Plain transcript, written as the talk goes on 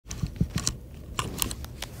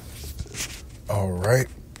All right.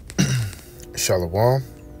 Shalom.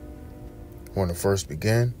 I want to first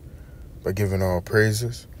begin by giving all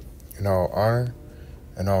praises and all honor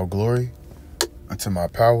and all glory unto my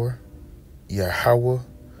power, Yahweh,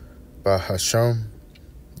 by Hashem,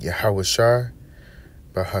 Yahweh Shai,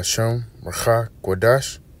 by Hashem, Rachak,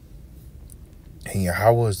 Kwadash. And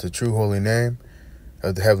Yahweh is the true holy name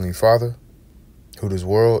of the Heavenly Father, who this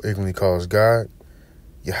world ignorantly calls God,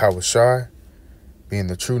 Yahweh Shai, being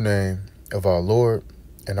the true name of our Lord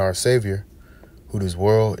and our Savior, who this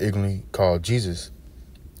world ignorantly called Jesus.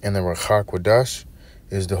 And the Rachak Kwadash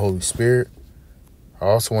is the Holy Spirit. I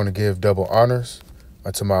also want to give double honors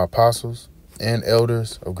unto my apostles and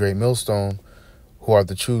elders of Great Millstone, who are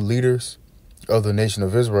the true leaders of the nation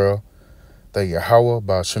of Israel, that Yahweh,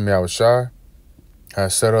 by Hashem Yahweh Shai,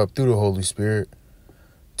 has set up through the Holy Spirit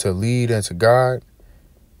to lead and to guide,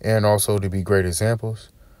 and also to be great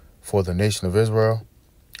examples for the nation of Israel.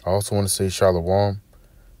 I also want to say shalom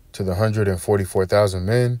to the 144,000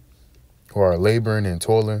 men who are laboring and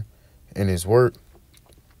toiling in his work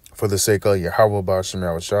for the sake of Yahweh by Hashem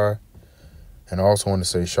Yahweh Shai. And I also want to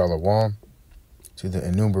say shalom to the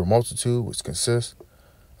innumerable multitude, which consists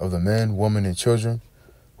of the men, women, and children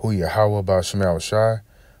who Yahweh by Hashem Yahweh Shai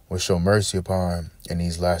will show mercy upon in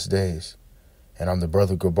these last days. And I'm the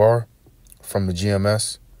brother Gabar from the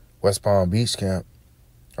GMS West Palm Beach camp.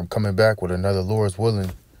 I'm coming back with another Lord's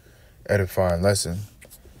willing edifying lesson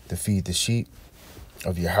to feed the sheep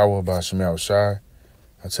of Yahweh by Hashem Yahweh Shai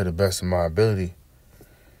to the best of my ability.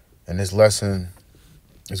 And this lesson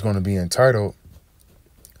is going to be entitled,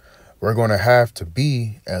 We're going to have to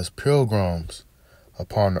be as pilgrims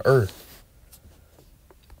upon the earth.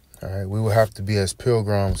 All right, we will have to be as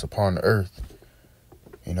pilgrims upon the earth.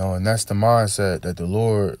 You know, and that's the mindset that the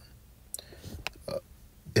Lord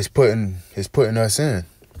is putting us in.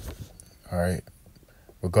 All right,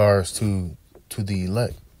 regards to the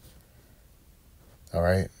elect. All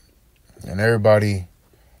right, and everybody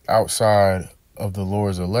outside of the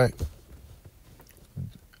Lord's elect,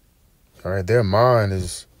 all right, their mind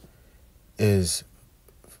is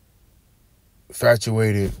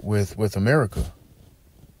infatuated with America.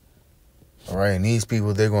 All right, and these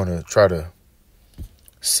people, they're going to try to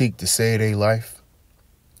seek to save their life.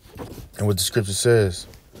 And what the scripture says,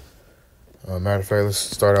 matter of fact, let's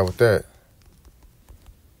start out with that.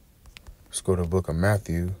 Let's go to the book of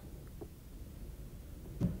Matthew.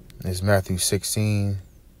 It's Matthew 16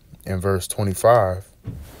 and verse 25.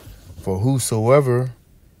 For whosoever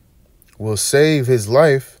will save his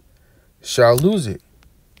life shall lose it.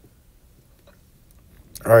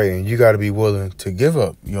 All right, and you got to be willing to give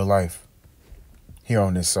up your life here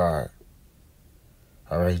on this side.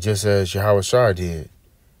 All right, just as Yahweh Shai did.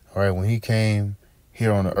 All right, when he came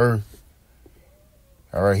here on the earth,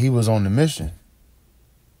 all right, he was on the mission.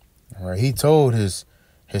 All right, he told his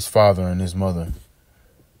father and his mother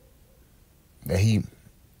that he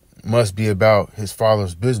must be about his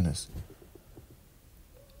father's business.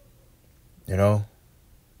 You know?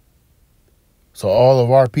 So all of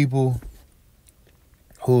our people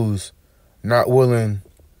who's not willing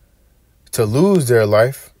to lose their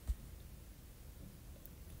life,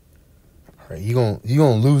 all right, you're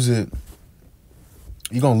gonna lose it.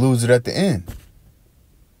 You're gonna lose it at the end.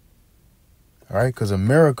 All right, because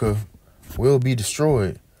America will be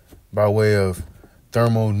destroyed by way of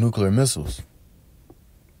thermonuclear missiles.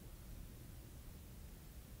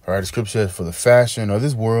 All right, the scripture says, for the fashion of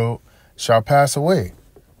this world shall pass away.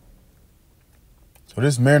 So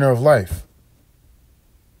this manner of life,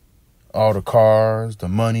 all the cars, the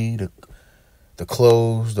money, the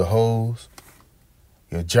clothes, the hoes,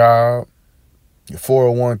 your job, your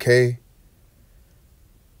 401k,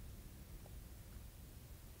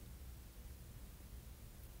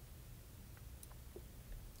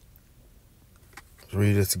 let's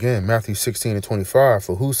read this again. Matthew 16 and 25.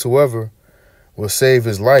 For whosoever will save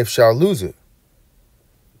his life shall lose it.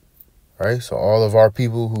 Right? So all of our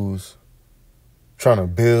people who's trying to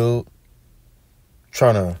build,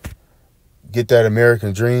 trying to get that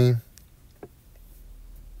American dream,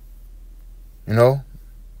 you know,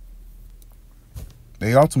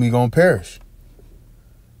 they ultimately gonna perish.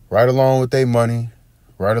 Right along with their money,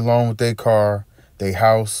 right along with their car, their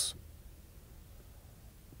house,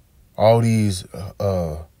 all these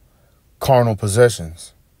carnal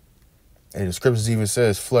possessions. And the scriptures even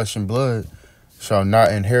says flesh and blood shall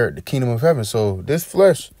not inherit the kingdom of heaven. So this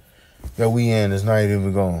flesh that we in is not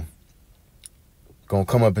even going to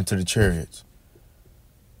come up into the chariots.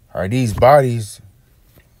 All right, these bodies,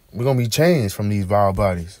 we're going to be changed from these vile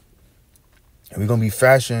bodies. And we're going to be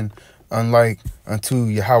fashioned unlike unto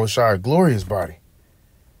Yahweh Shai, glorious body.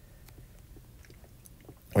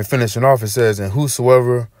 And finishing off, it says, and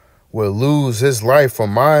whosoever will lose his life for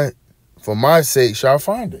my sake shall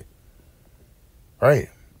find it. Right.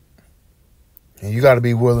 And you got to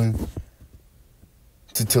be willing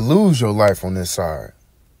to lose your life on this side.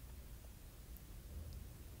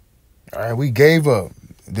 All right, we gave up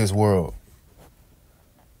this world.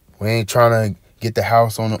 We ain't trying to get the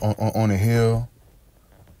house on the hill.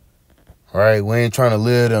 All right, we ain't trying to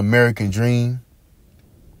live the American dream.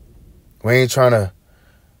 We ain't trying to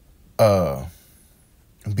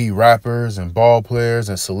be rappers and ball players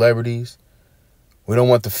and celebrities. We don't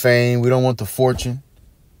want the fame. We don't want the fortune.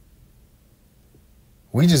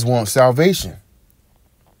 We just want salvation.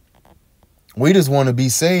 We just want to be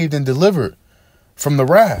saved and delivered from the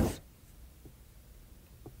wrath.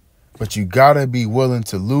 But you got to be willing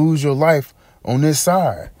to lose your life on this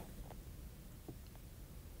side.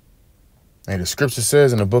 And the scripture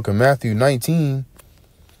says in the book of Matthew 19,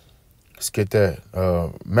 let's get that,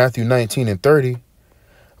 Matthew 19 and 30,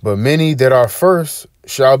 but many that are first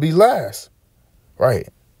shall be last. Right.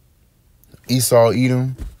 Esau,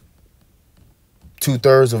 Edom,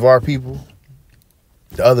 2/3 of our people,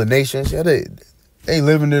 the other nations, yeah, they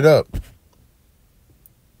living it up.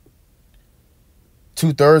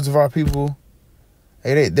 2/3 of our people,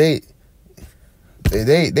 they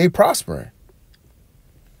prospering.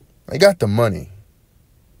 They got the money.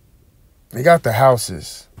 They got the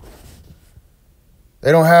houses.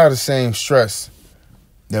 They don't have the same stress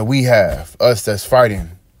that we have, us that's fighting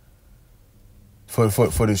for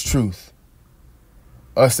this truth.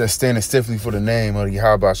 Us that's standing stiffly for the name of the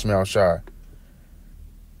Yahweh Shema Shai.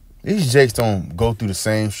 These jakes don't go through the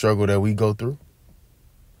same struggle that we go through.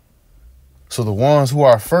 So the ones who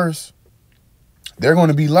are first, they're going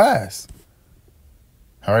to be last.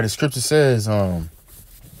 All right, the scripture says,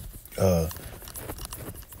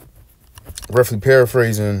 roughly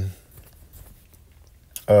paraphrasing,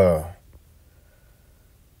 matter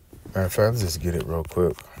of fact, let's just get it real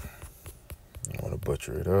quick. I don't want to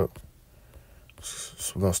butcher it up.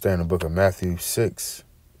 So we're going to stay in the book of Matthew 6.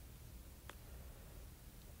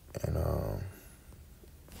 And all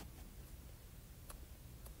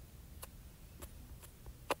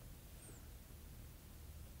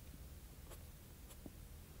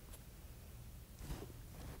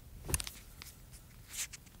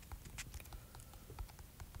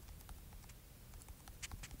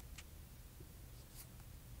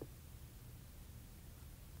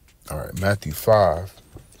right,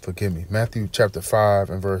 Matthew chapter 5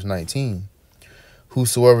 and verse 19.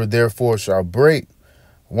 Whosoever therefore shall break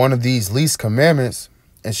one of these least commandments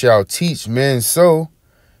and shall teach men so,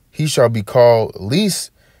 he shall be called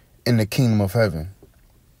least in the kingdom of heaven.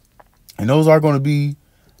 And those are going to be,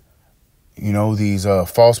 these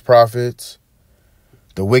false prophets,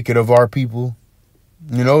 the wicked of our people,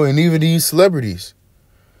 and even these celebrities,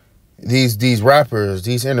 these rappers,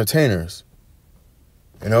 these entertainers.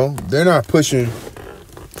 They're not pushing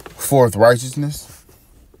forth righteousness.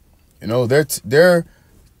 They're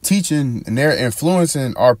teaching and they're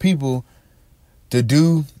influencing our people to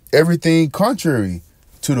do everything contrary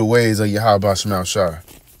to the ways of Yahweh Shema Shai.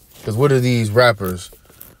 Because what do these rappers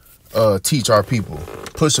teach our people,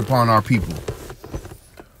 push upon our people?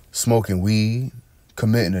 Smoking weed,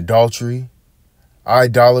 committing adultery,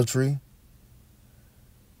 idolatry,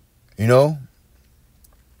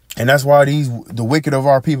 And that's why the wicked of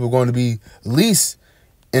our people are going to be least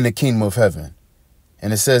in the kingdom of heaven.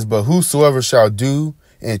 And it says, but whosoever shall do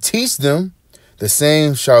and teach them, the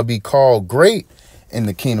same shall be called great in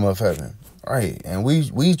the kingdom of heaven. All right. And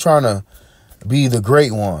we trying to be the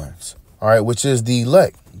great ones. All right. Which is the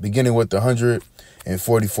elect, beginning with the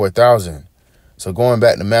 144,000. So going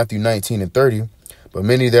back to Matthew 19 and 30, but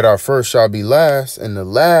many that are first shall be last, and the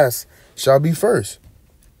last shall be first.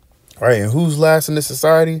 All right, and who's last in this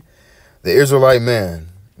society? The Israelite man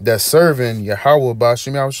that's serving Yahweh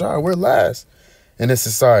B'Shem Yahushua. We're last in this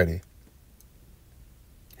society.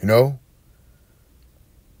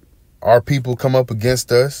 Our people come up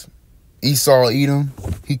against us. Esau, Edom,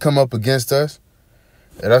 he come up against us.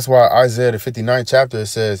 And that's why Isaiah the 59th chapter, it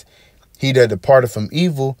says, he that departed from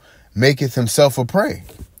evil maketh himself a prey.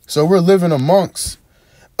 So we're living amongst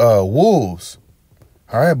wolves.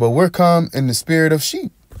 All right, but we're come in the spirit of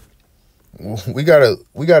sheep. We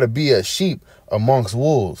gotta be a sheep amongst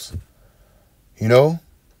wolves,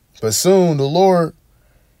 But soon the Lord,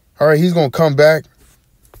 all right, he's gonna come back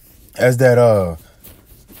as that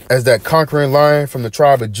conquering lion from the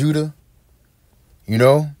tribe of Judah.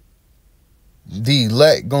 The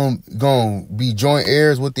elect gonna be joint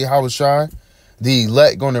heirs with the Yahushua. The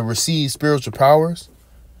elect gonna receive spiritual powers.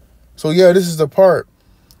 So yeah, this is the part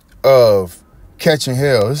of catching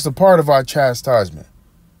hell. This is the part of our chastisement.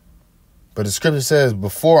 But the scripture says,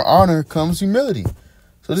 before honor comes humility.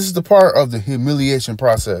 So this is the part of the humiliation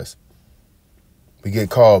process. We get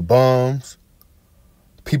called bums.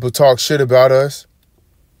 People talk shit about us.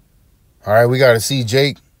 All right, we got to see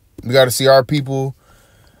Jake. We got to see our people,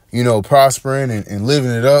 prospering and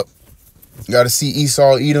living it up. You got to see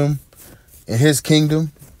Esau, Edom, and his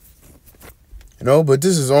kingdom. But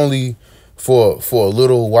this is only for a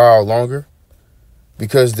little while longer,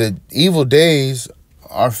 because the evil days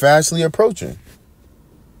are fastly approaching.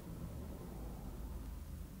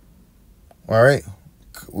 All right,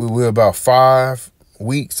 we're about 5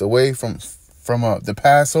 weeks away from the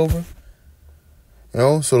Passover.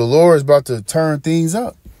 So the Lord is about to turn things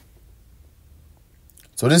up.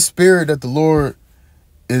 So this spirit that the Lord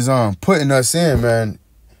is putting us in, man,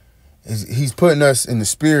 he's putting us in the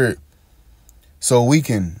spirit so we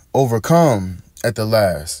can overcome at the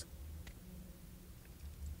last.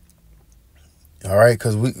 All right,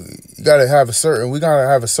 because we gotta have a certain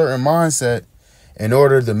mindset in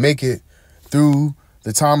order to make it through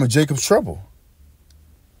the time of Jacob's trouble.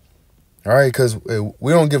 All right, because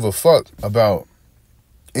we don't give a fuck about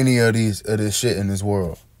any of this shit in this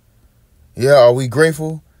world. Yeah, are we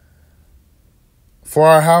grateful for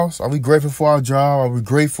our house? Are we grateful for our job? Are we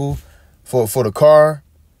grateful for the car?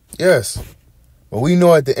 Yes. But we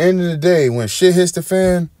know at the end of the day, when shit hits the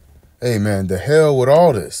fan, hey man, the hell with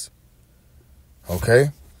all this.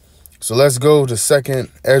 Okay? So let's go to 2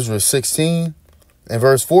 Ezra 16 and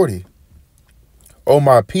verse 40. O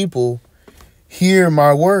my people, hear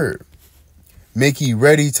my word. Make ye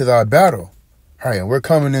ready to thy battle. All right, and we're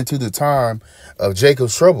coming into the time of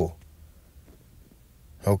Jacob's trouble.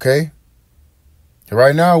 Okay?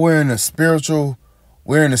 Right now we're in a spiritual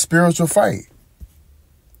fight.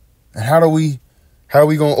 And how are we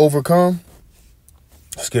going to overcome?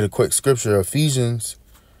 Let's get a quick scripture. Ephesians,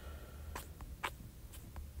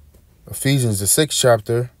 the 6th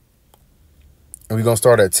chapter. And we're going to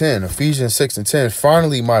start at 10. Ephesians 6 and 10.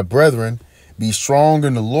 Finally, my brethren, be strong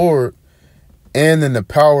in the Lord and in the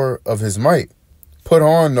power of his might. Put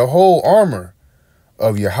on the whole armor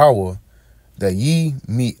of Yahweh, that ye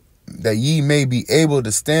may be able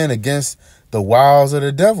to stand against the wiles of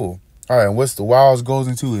the devil. All right, and what's the wiles goes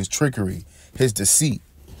into? His trickery, his deceit.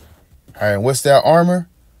 All right, and what's that armor?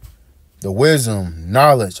 The wisdom,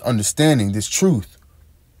 knowledge, understanding, this truth.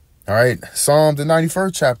 All right, Psalm the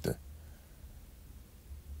 91st chapter.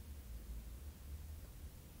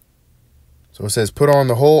 So it says, put on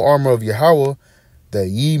the whole armor of Yahweh, that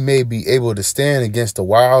ye may be able to stand against the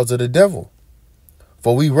wiles of the devil.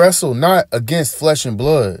 For we wrestle not against flesh and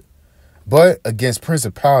blood, but against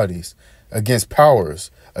principalities, against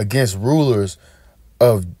powers, against rulers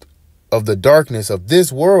of the darkness of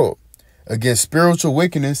this world, against spiritual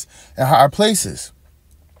wickedness in high places.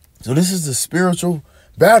 So this is the spiritual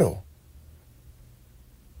battle.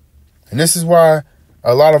 And this is why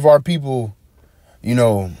a lot of our people,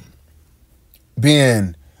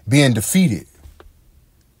 being defeated,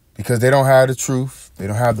 because they don't have the truth. They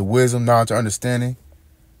don't have the wisdom, knowledge, or understanding.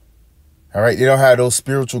 All right. They don't have those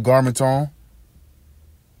spiritual garments on.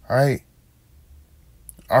 All right.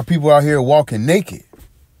 Our people out here walking naked.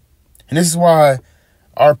 And this is why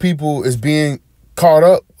our people is being caught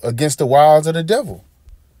up against the wiles of the devil.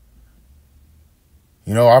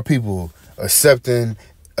 Our people accepting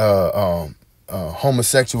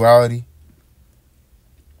homosexuality.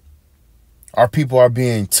 Our people are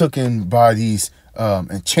being taken by these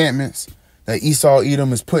enchantments that Esau,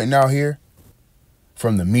 Edom is putting out here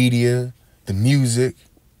from the media, the music,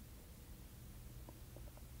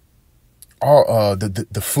 all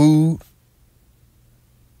the food.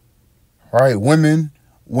 All right, women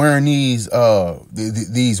wearing these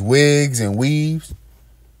wigs and weaves.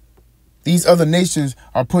 These other nations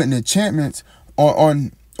are putting enchantments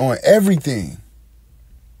on everything.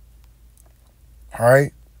 All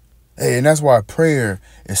right. Hey, and that's why prayer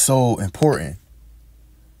is so important.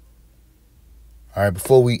 All right,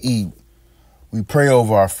 before we eat, we pray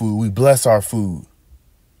over our food. We bless our food.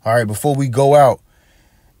 All right, before we go out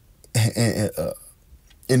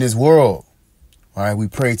in this world, all right, we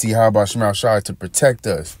pray to Yahweh Shema Shai to protect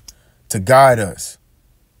us, to guide us.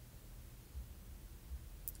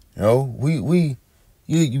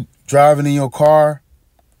 You driving in your car,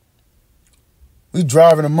 we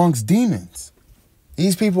driving amongst demons.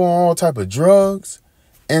 These people on all type of drugs,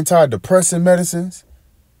 antidepressant medicines.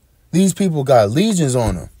 These people got legions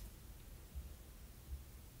on them.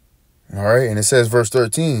 All right. And it says, verse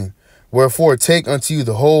 13, wherefore take unto you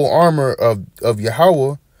the whole armor of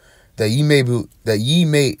Yahweh, that ye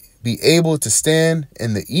may be able to stand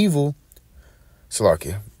in the evil.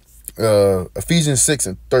 Salakia. Ephesians 6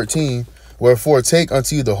 and 13. Wherefore take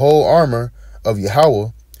unto you the whole armor of Yahweh,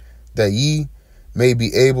 that ye may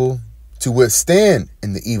be able to withstand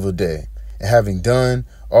in the evil day, and having done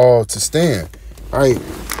all to stand. All right.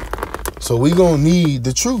 So we gonna need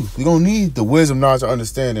the truth. We gonna need the wisdom, knowledge, and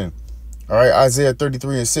understanding. All right. Isaiah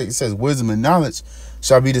 33:6, it says, wisdom and knowledge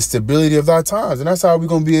shall be the stability of thy times. And that's how we're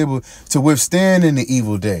gonna be able to withstand in the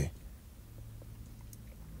evil day.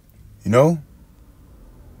 You know?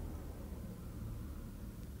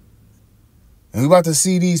 And we about to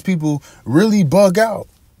see these people really bug out.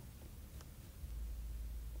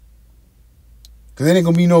 Because there ain't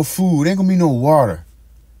going to be no food. There ain't going to be no water.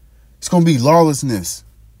 It's going to be lawlessness.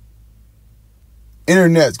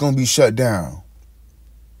 Internet's going to be shut down.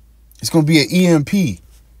 It's going to be an EMP.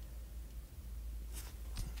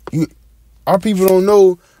 Our people don't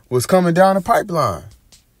know what's coming down the pipeline.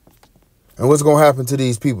 And what's going to happen to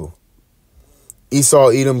these people. Esau,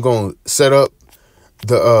 Edom going to set up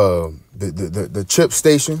the chip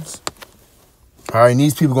stations. All right, and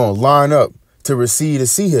these people going to line up to receive the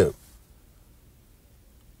sea hip.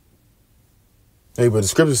 Hey, but the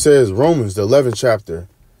scripture says, Romans, the 11th chapter,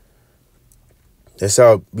 there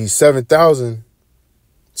shall be 7,000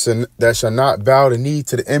 that shall not bow the knee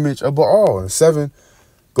to the image of Baal. And 7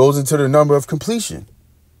 goes into the number of completion.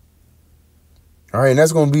 All right, and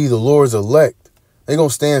that's going to be the Lord's elect. They're going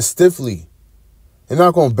to stand stiffly. They're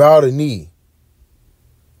not going to bow the knee.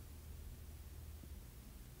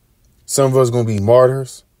 Some of us going to be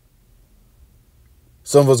martyrs.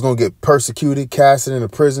 Some of us going to get persecuted, casted into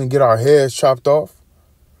prison, get our heads chopped off.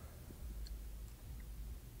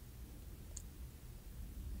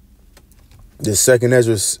 This 2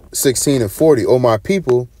 Ezra 16:40. O my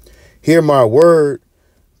people, hear my word,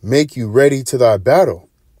 make you ready to thy battle.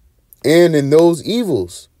 And in those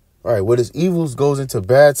evils, all right, what is evils goes into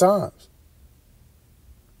bad times.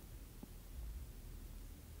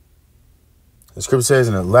 The scripture says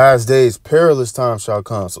in the last days, perilous times shall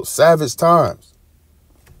come. So savage times.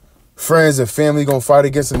 Friends and family going to fight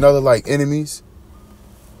against another like enemies.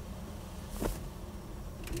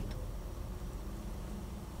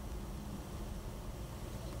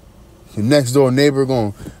 Your next door neighbor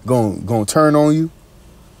going to turn on you.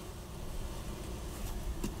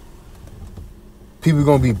 People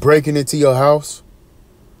going to be breaking into your house.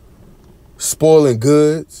 Spoiling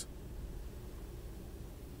goods.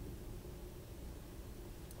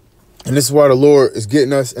 And this is why the Lord is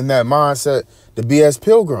getting us in that mindset to be as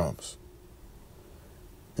pilgrims.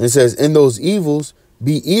 And it says, in those evils,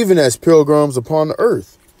 be even as pilgrims upon the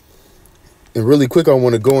earth. And really quick, I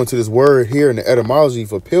want to go into this word here in the etymology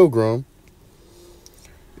for pilgrim.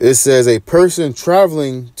 It says a person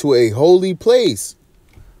traveling to a holy place.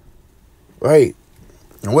 Right.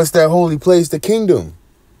 And what's that holy place? The kingdom.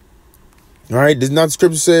 All right. Does not the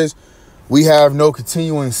scripture says we have no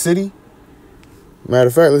continuing city? Matter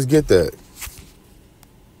of fact, let's get that.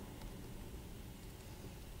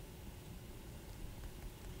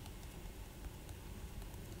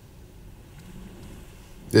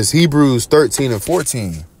 This Hebrews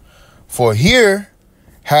 13:14. For here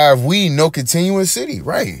have we no continuing city.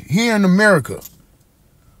 Right. Here in America.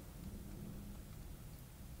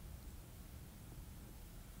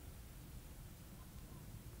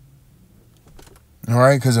 All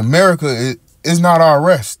right. Because America is not our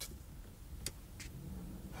rest.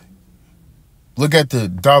 Look at the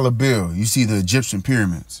dollar bill. You see the Egyptian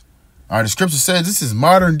pyramids. All right, the scripture says this is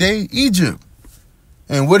modern day Egypt.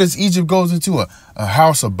 And what is Egypt goes into? A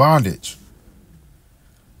house of bondage.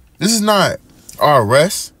 This is not our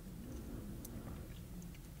rest.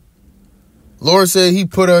 Lord said he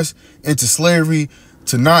put us into slavery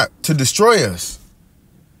to destroy us.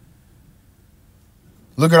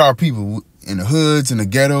 Look at our people in the hoods and the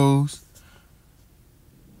ghettos.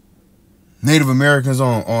 Native Americans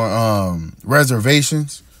on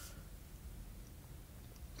reservations.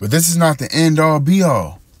 But this is not the end all be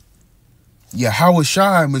all. Yahweh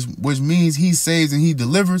Shai, which means he saves and he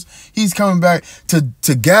delivers. He's coming back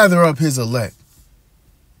to gather up his elect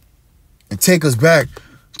and take us back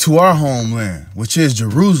to our homeland, which is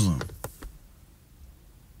Jerusalem.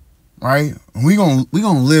 Right? And we gonna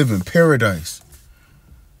live in paradise.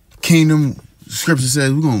 Kingdom, scripture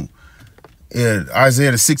says we're gonna Isaiah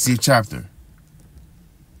the 60th chapter.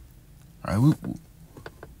 All right,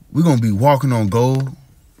 we're going to be walking on gold.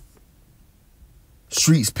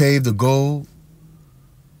 Streets paved with gold.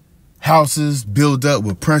 Houses built up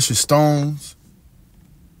with precious stones.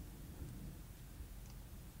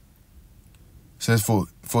 It says,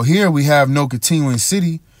 for here we have no continuing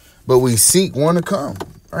city, but we seek one to come.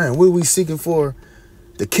 All right, what are we seeking for?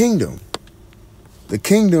 The kingdom. The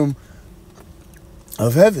kingdom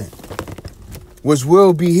of heaven. which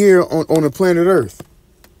will be here on the planet Earth.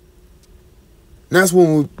 And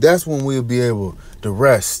that's when we'll be able to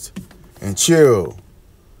rest and chill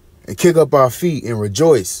and kick up our feet and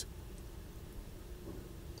rejoice.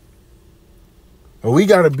 But we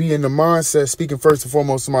got to be in the mindset, speaking first and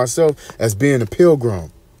foremost to myself, as being a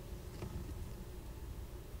pilgrim.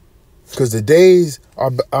 Because the days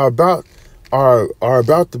are about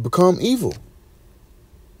to become evil.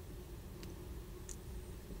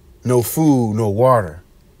 No food, no water.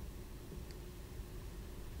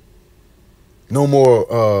 No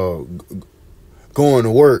more going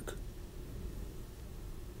to work.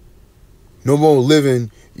 No more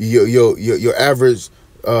living your average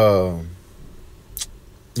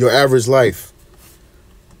life.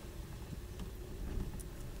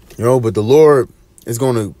 But the Lord is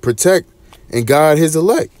going to protect and guide his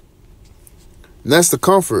elect. And that's the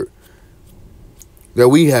comfort that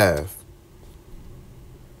we have.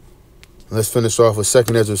 Let's finish off with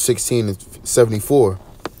 2 Ezra 16:74.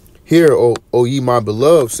 Hear, O ye my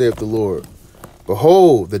beloved, saith the Lord.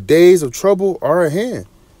 Behold, the days of trouble are at hand.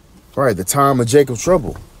 Right, the time of Jacob's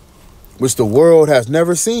trouble, which the world has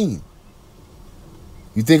never seen.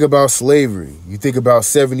 You think about slavery. You think about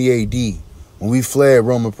 70 AD, when we fled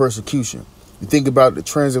Roman persecution. You think about the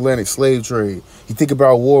transatlantic slave trade. You think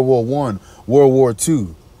about World War I, World War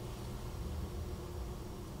II,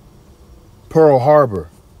 Pearl Harbor.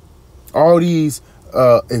 All these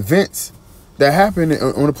events that happen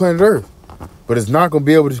on the planet Earth. But it's not going to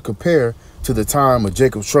be able to compare to the time of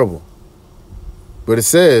Jacob's trouble. But it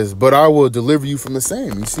says, but I will deliver you from the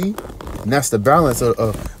same. You see? And that's the balance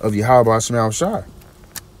of Yahweh Shema Shai.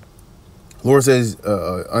 Lord says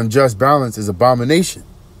unjust balance is abomination.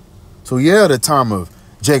 So yeah, the time of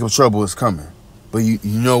Jacob's trouble is coming. But you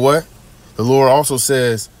know what? The Lord also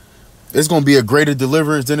says it's going to be a greater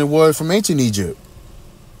deliverance than it was from ancient Egypt.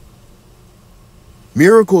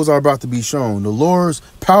 Miracles are about to be shown. The Lord's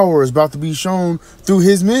power is about to be shown through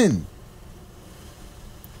his men.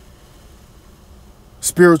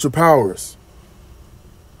 Spiritual powers.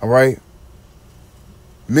 All right.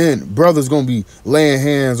 Men, brothers gonna be laying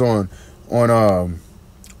hands on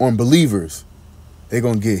believers. They're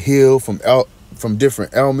gonna get healed from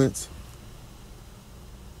different ailments.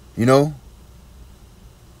 And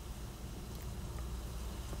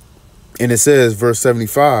it says, verse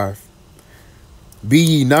 75, be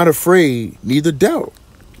ye not afraid, neither doubt.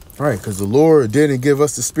 Right, because the Lord didn't give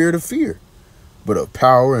us the spirit of fear, but of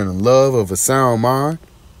power and of love, of a sound mind.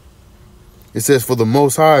 It says, for the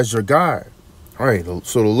Most High is your guide. All right,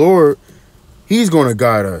 so the Lord, he's going to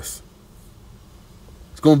guide us.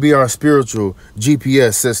 It's going to be our spiritual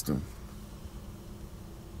GPS system.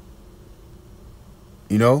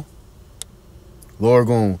 Lord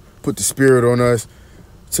going to put the spirit on us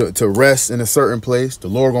to rest in a certain place. The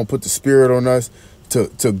Lord going to put the spirit on us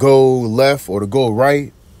to go left or to go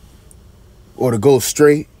right or to go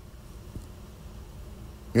straight.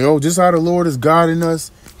 Just how the Lord is guiding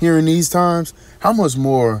us here in these times, how much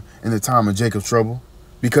more in the time of Jacob's trouble?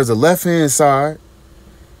 Because the left-hand side,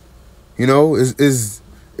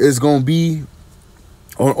 is going to be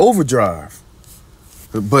on overdrive.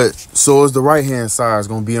 But so is the right-hand side is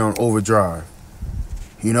going to be on overdrive.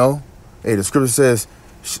 Hey, the scripture says,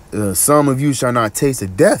 some of you shall not taste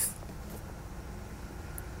of death.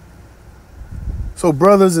 So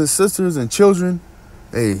brothers and sisters and children,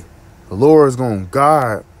 hey, the Lord is going to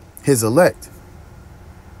guide his elect.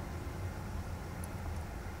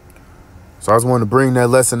 So I just wanted to bring that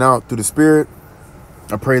lesson out through the Spirit.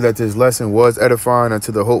 I pray that this lesson was edifying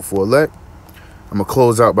unto the hopeful elect. I'm going to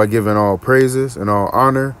close out by giving all praises and all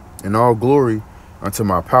honor and all glory unto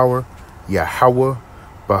my power, Yahweh,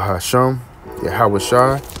 Bahasham, Yahweh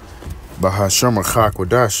Shai, Bahasham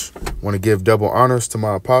Achakwadash. Want to give double honors to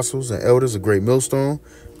my apostles and elders, a great millstone.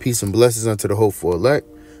 Peace and blessings unto the hopeful elect,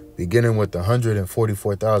 beginning with the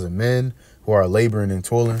 144,000 men who are laboring and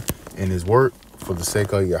toiling in his work for the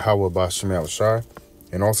sake of Yahweh Basham Shai.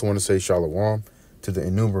 And also want to say shalom to the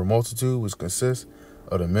innumerable multitude, which consists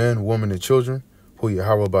of the men, women, and children who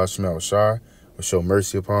Yahweh Basham Shai will show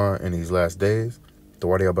mercy upon in these last days.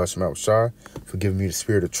 Thawadi Basham Shai for giving me the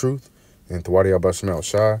spirit of truth, and Thawadi Basham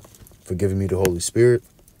Shai for giving me the Holy Spirit,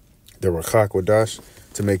 the Rakak Wadash,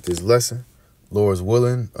 to make this lesson. Lord's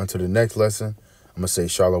willing, until the next lesson, I'm going to say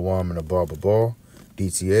shalom and a ball,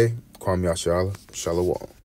 DTA, Kwame Yashala, shalom.